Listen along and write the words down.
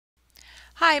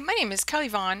Hi, my name is Kelly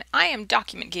Vaughn. I am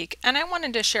Document Geek, and I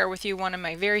wanted to share with you one of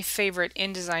my very favorite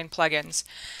InDesign plugins.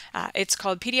 It's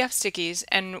called PDFStickies,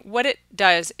 and what it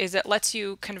does is it lets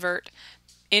you convert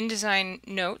InDesign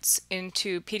notes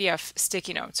into PDF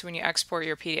sticky notes when you export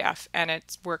your PDF, and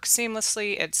it works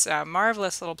seamlessly. It's a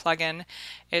marvelous little plugin.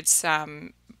 It's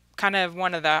kind of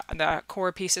one of the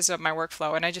core pieces of my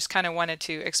workflow, and I just kind of wanted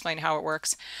to explain how it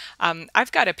works.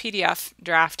 I've got a PDF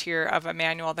draft here of a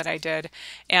manual that I did,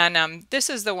 and this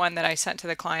is the one that I sent to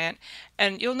the client.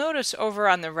 And you'll notice over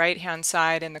on the right hand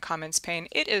side in the comments pane,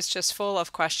 it is just full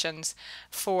of questions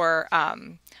for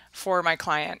my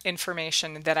client,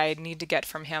 information that I need to get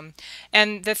from him.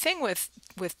 And the thing with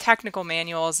technical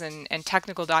manuals and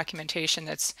technical documentation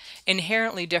that's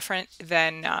inherently different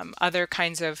than other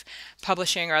kinds of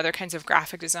publishing or other kinds of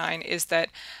graphic design is that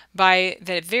by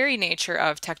the very nature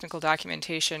of technical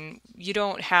documentation, you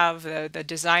don't have the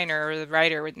designer or the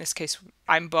writer, in this case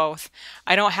I'm both,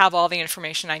 I don't have all the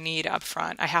information I need up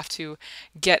front. I have to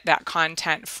get that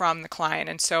content from the client,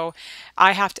 and so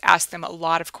I have to ask them a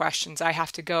lot of questions. I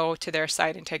have to go to their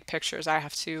site and take pictures. I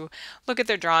have to look at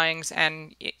their drawings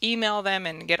and email them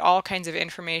and get all kinds of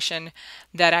information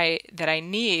that I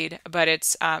need, but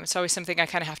it's always something I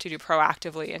kind of have to do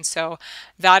proactively. And so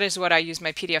that is what I use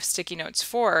my PDF sticky notes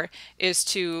for, is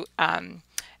to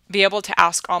be able to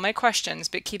ask all my questions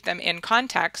but keep them in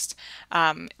context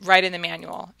right in the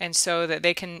manual, and so that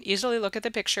they can easily look at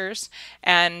the pictures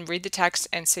and read the text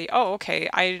and say, oh, okay,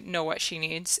 I know what she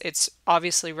needs. It's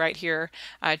obviously right here.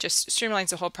 Just streamlines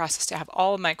the whole process to have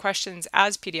all of my questions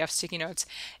as PDF sticky notes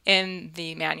in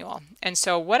the manual. And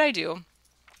so what I do,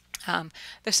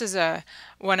 this is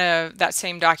one of that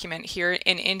same document here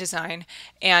in InDesign,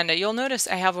 and you'll notice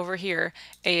I have over here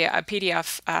a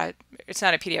PDF. It's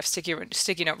not a PDF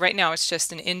sticky note right now. It's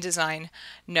just an InDesign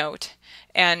note,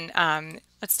 and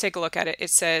let's take a look at it. It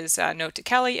says, note to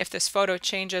Kelly, if this photo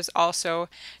changes, also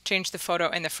change the photo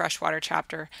in the freshwater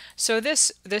chapter. So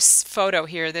this photo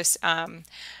here, this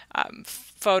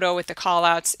photo with the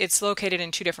callouts, it's located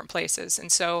in two different places,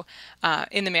 and so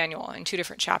in the manual in two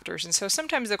different chapters. And so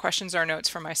sometimes the questions are notes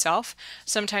for myself,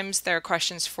 sometimes they're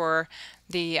questions for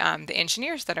the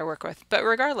engineers that I work with. But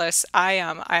regardless,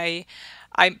 I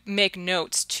make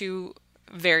notes to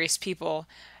various people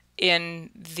in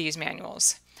these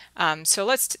manuals. So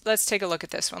let's take a look at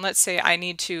this one. Let's say I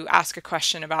need to ask a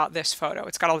question about this photo.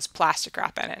 It's got all this plastic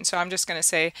wrap in it, and so I'm just going to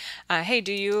say, hey,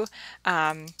 do you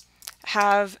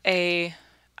have a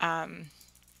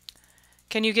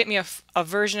can you get me a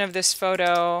version of this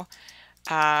photo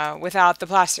without the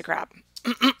plastic wrap?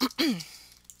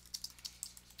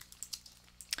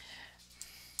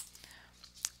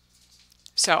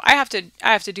 So I have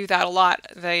to do that a lot.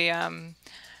 The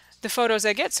photos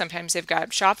I get, sometimes they've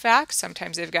got shop vacs,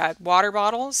 sometimes they've got water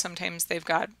bottles, sometimes they've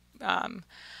got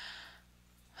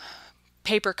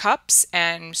paper cups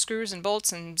and screws and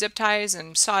bolts and zip ties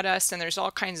and sawdust, and there's all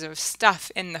kinds of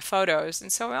stuff in the photos.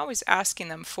 And so I'm always asking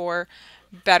them for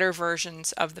better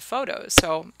versions of the photos.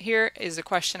 So here is a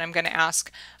question I'm going to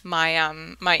ask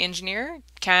my my engineer.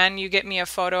 Can you get me a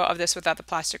photo of this without the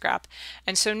plastic wrap?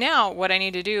 And so now what I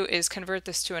need to do is convert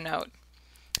this to a note.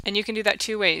 And you can do that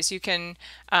two ways. You can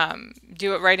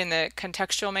do it right in the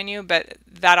contextual menu, but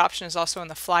that option is also in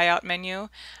the flyout menu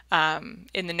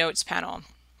in the notes panel.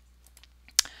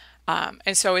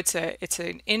 And so it's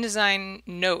an InDesign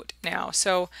note now.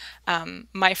 So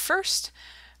my first,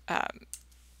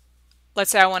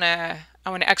 let's say I want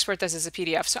to export this as a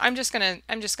PDF. So I'm just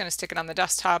gonna stick it on the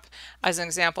desktop as an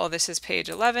example. This is page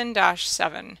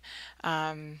 11-7,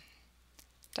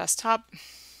 desktop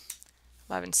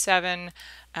 11.7,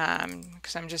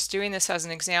 because I'm just doing this as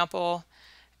an example.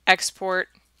 Export.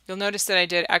 You'll notice that I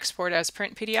did export as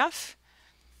print PDF,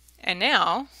 and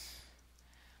now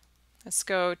let's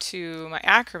go to my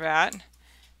Acrobat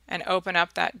and open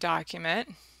up that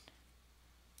document.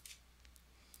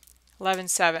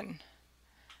 11.7.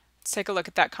 Let's take a look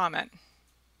at that comment.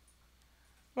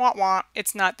 Wah wah,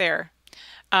 it's not there.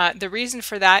 The reason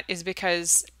for that is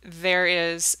because there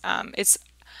is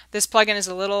this plugin is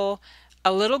a little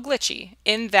glitchy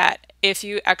in that if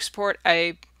you export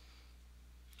a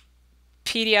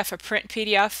PDF, a print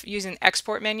PDF using the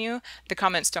export menu, the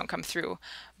comments don't come through.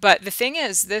 But the thing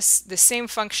is, the same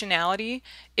functionality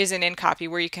is in InCopy,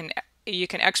 where you can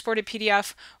export a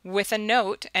PDF with a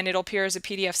note and it'll appear as a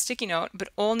PDF sticky note, but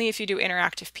only if you do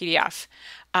interactive PDF.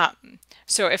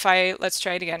 So if let's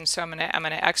try it again. So I'm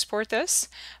gonna export this,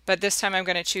 but this time I'm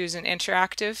gonna choose an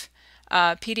interactive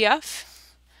PDF,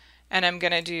 and I'm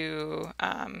gonna do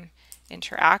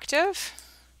interactive.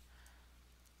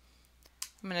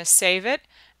 I'm going to save it,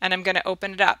 and I'm going to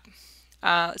open it up.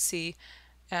 Let's see,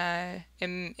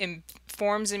 in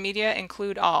forms and media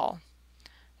include all.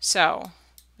 So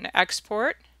I'm going to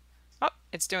export. Oh,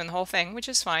 it's doing the whole thing, which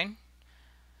is fine.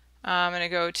 I'm going to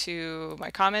go to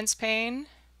my comments pane.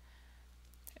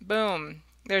 Boom.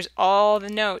 There's all the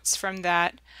notes from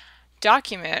that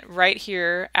document right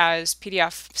here as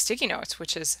PDF sticky notes,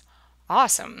 which is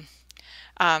awesome.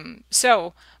 But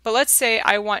let's say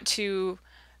I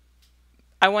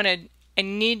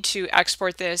need to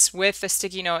export this with the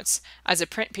sticky notes as a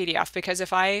print PDF, because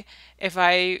if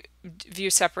I view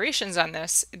separations on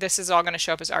this is all going to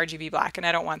show up as RGB black, and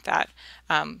I don't want that.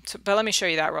 But let me show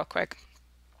you that real quick,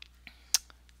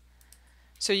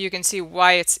 so you can see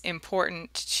why it's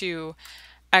important to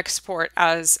export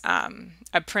as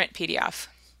a print PDF.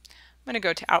 I'm going to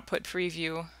go to Output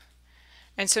Preview,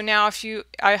 and so now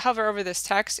I hover over this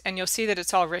text, and you'll see that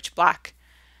it's all rich black.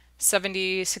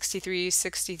 70, 63,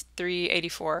 63,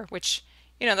 84, which,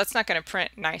 that's not going to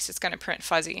print nice. It's going to print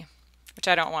fuzzy, which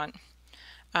I don't want.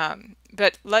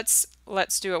 But let's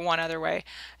do it one other way.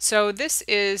 So this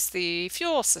is the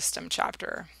fuel system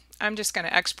chapter. I'm just going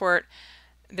to export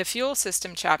the fuel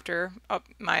system chapter. Oh,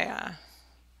 my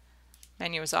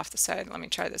menu is off the side. Let me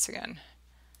try this again.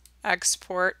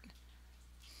 Export,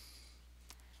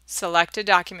 select a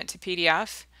document to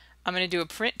PDF. I'm going to do a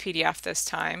print PDF this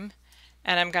time,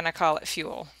 and I'm going to call it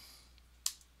fuel.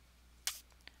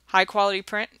 High quality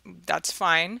print, that's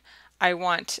fine. I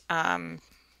want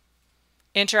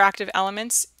interactive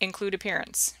elements, include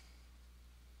appearance.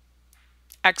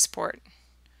 Export.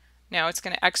 Now it's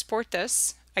going to export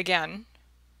this again.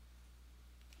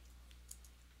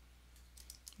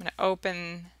 I'm going to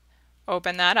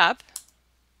open that up.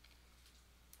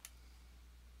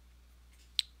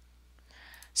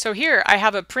 So here I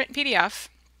have a print PDF.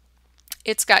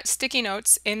 It's got sticky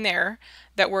notes in there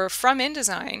that were from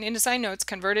InDesign notes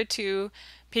converted to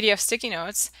PDF sticky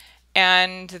notes,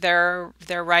 and they're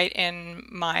right in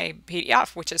my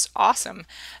PDF, which is awesome.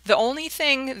 The only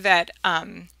thing that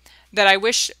that I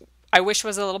wish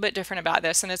was a little bit different about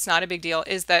this, and it's not a big deal,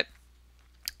 is that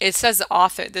it says the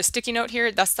author, the sticky note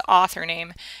here, that's the author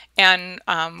name. And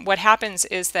what happens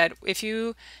is that if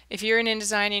you're in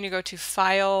InDesign and you go to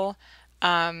File,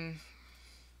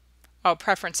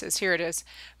 Preferences, here it is.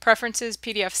 Preferences,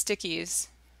 PDF Stickies.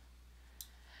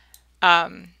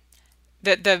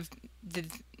 The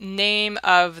name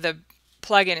of the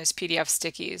plugin is PDF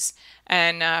Stickies,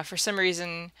 and for some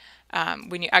reason,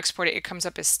 when you export it, it comes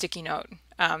up as sticky note.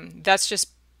 That's just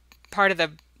part of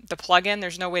the plugin.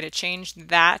 There's no way to change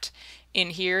that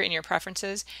in here in your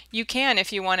preferences. You can,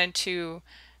 if you wanted to,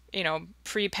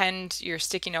 prepend your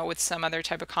sticky note with some other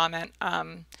type of comment.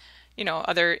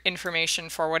 Other information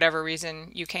for whatever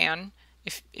reason, you can,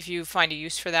 if you find a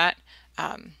use for that.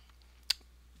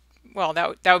 Well,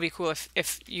 that would be cool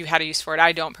if you had a use for it.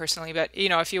 I don't personally, but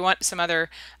if you want some other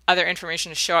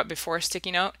information to show up before a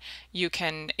sticky note, you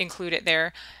can include it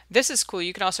there. This is cool.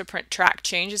 You can also print track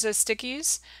changes as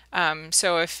stickies.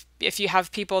 So if you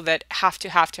have people that have to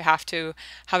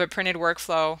have a printed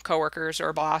workflow, coworkers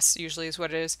or boss usually is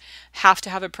what it is, have to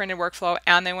have a printed workflow,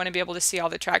 and they want to be able to see all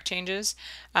the track changes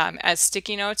as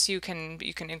sticky notes, you can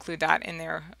include that in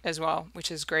there as well,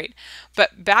 which is great.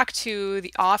 But back to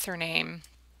the author name.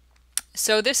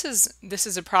 So this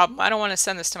is a problem. I don't want to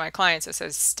send this to my clients that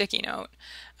says sticky note,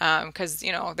 because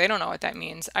they don't know what that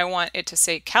means. I want it to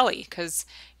say Kelly, because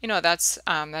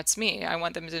that's me. I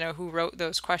want them to know who wrote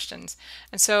those questions.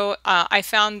 And so I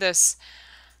found this.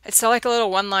 It's like a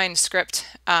little one-line script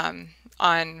on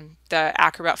the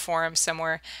Acrobat forum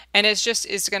somewhere, and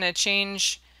it's going to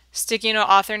change sticky note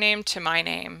author name to my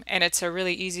name, and it's a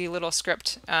really easy little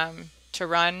script to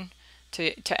run,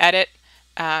 to edit,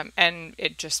 and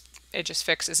it just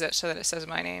fixes it so that it says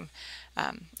my name.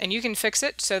 And you can fix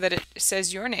it so that it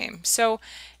says your name. So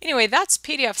anyway, that's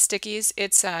PDF Stickies.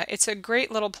 It's a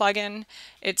great little plugin.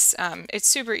 It's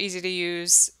super easy to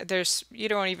use. You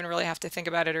don't even really have to think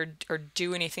about it or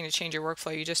do anything to change your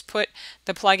workflow. You just put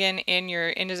the plugin in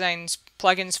your InDesign's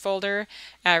plugins folder,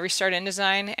 restart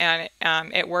InDesign, and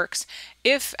it works.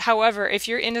 However, if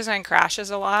your InDesign crashes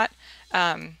a lot,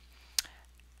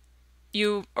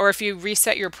 if you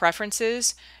reset your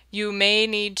preferences, you may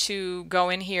need to go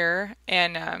in here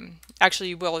and actually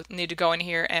you will need to go in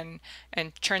here and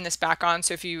turn this back on.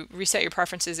 So if you reset your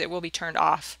preferences, it will be turned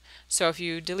off. So if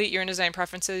you delete your InDesign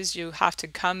preferences, you have to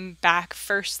come back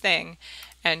first thing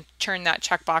and turn that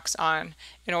checkbox on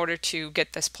in order to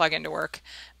get this plugin to work.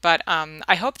 But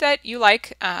I hope that you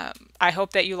like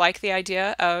the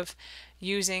idea of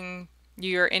using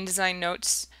your InDesign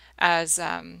notes as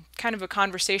kind of a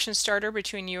conversation starter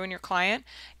between you and your client,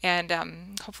 and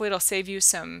hopefully it'll save you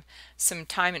some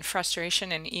time and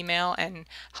frustration in email and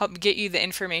help get you the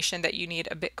information that you need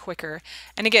a bit quicker.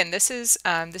 And again, this is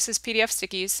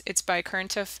PDFStickies. It's by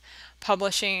Currentiff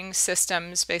Publishing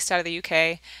Systems, based out of the UK,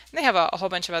 and they have a whole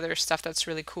bunch of other stuff that's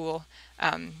really cool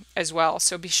as well.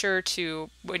 So be sure to,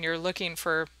 when you're looking at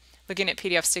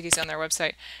PDFStickies on their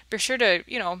website, be sure to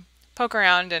poke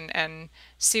around and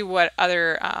see what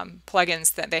other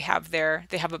plugins that they have there.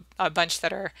 They have a bunch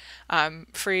that are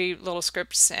free little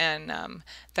scripts, and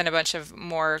then a bunch of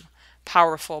more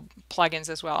powerful plugins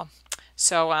as well.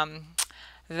 So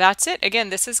that's it.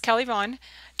 Again, this is Kelly Vaughn,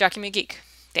 Document Geek.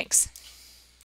 Thanks.